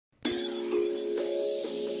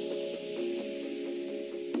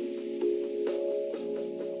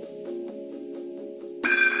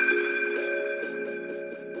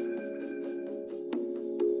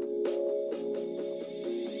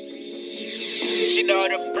She know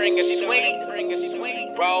to bring a sweet,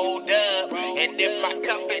 rolled up. And if my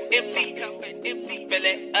cup is empty, fill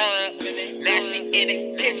it up. Now she in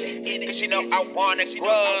the kitchen, cause she know I wanna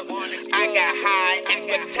grub. I got high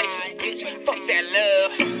expectations, bitch, fuck that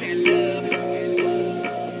love.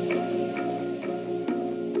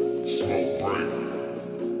 Smoke break.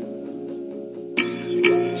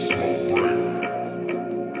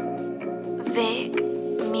 Vick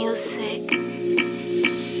music.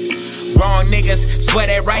 Wrong niggas, swear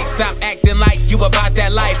that right. Stop acting like you about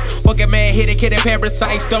that life. Okay, man, hit a kid in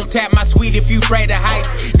parasites. Don't tap my sweet if you afraid of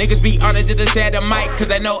heights. Niggas be honored to the share the mic,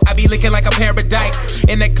 cause I know I be looking like a paradise.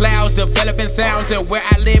 In the clouds, developing sounds, and where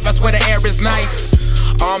I live, I swear the air is nice.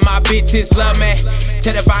 All my bitches love me,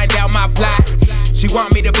 till they find out my plot. She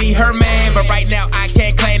want me to be her man, but right now I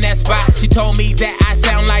can't claim that spot. She told me that I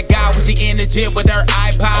sound like God when she in the gym with her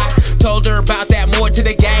iPod. Told her about that more to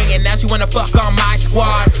the gang, and now she wanna fuck on my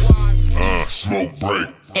squad. Smoke break.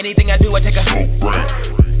 Anything I do, I take a smoke break.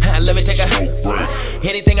 Let me take a smoke break.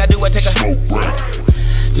 Anything I do, I take a smoke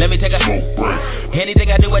break. Let me take a smoke break.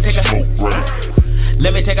 Anything I do, I take a smoke break.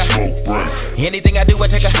 Let me take a smoke break. Anything I do, I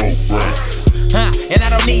take a smoke break. And I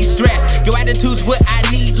don't need stress. Your attitude's what I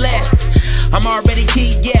need less. I'm already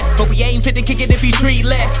key, yes, but we ain't fit to kick it if you treat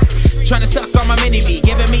less. Tryna suck on my mini-me,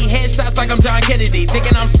 giving me headshots like I'm John Kennedy.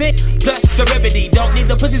 Thinking I'm sick, plus the remedy. Don't need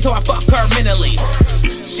the pussy, so I fuck her mentally.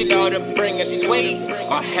 She know to bring a sweet,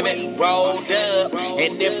 or have it rolled up.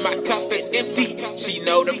 And if my cup is empty, she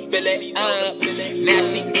know to fill it up. Now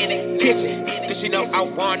she in the kitchen, cause she know I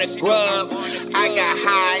wanna grub. I got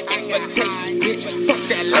high expectations, bitch, fuck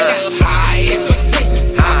that love. High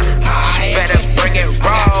expectations, high better bring it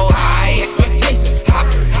roll. High expectations,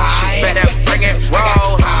 high better bring it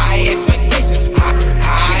roll. High expectations,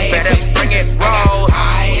 high better bring it roll.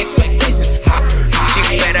 High expectations, she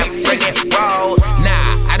better bring it roll.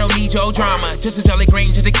 Nah, I don't need your drama, just a jolly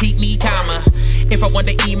green just to keep me calmer. If I want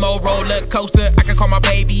the emo roller coaster, I can call my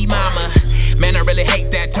baby mama. Man, I really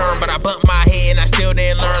hate that term, but I bumped my head and I still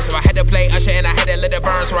didn't learn. So I had to play Usher and I had to let it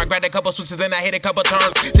burn. So I grabbed a couple switches and I hit a couple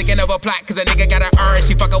turns. Thinking of a plot, cause a nigga gotta earn.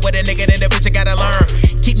 She fuckin' with a nigga, then the bitch I gotta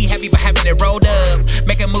learn. Keep me happy by having it rolled up.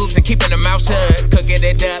 Making moves and keeping the mouth shut. Cooking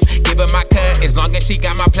it up, giving my cut. As long as she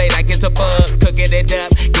got my plate, I get a bug. Cooking it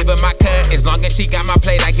up, giving my cut. As long as she got my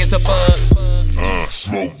plate, I get a bug.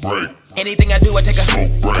 Smoke break. Anything I do, I take a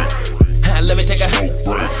smoke break. Let me take a smoke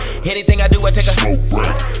break. Anything I do, I take a smoke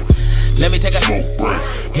break. Let me take a smoke break.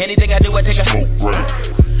 Anything I do, I take a smoke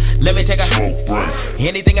break. Let me take a smoke break.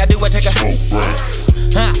 Anything I do, I take a smoke break.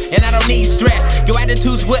 And I don't need stress. Your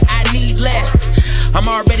attitude's what I need less. I'm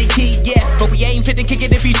already key, yes, but we ain't fit to kick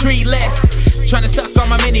it if you treat less. Tryna suck on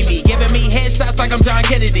my mini-me, giving me headshots like I'm John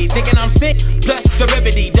Kennedy. Thinking I'm sick, plus the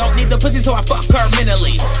remedy. Don't need the pussy, so I fuck her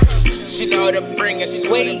mentally. She know to bring a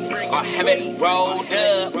sweet, or have it rolled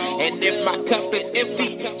up. And if my cup is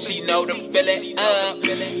empty, she know to fill it up.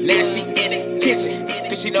 Now she in the kitchen,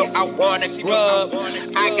 cause she know I wanna grub.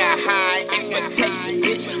 I got high expectations,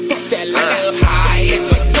 bitch, fuck that love.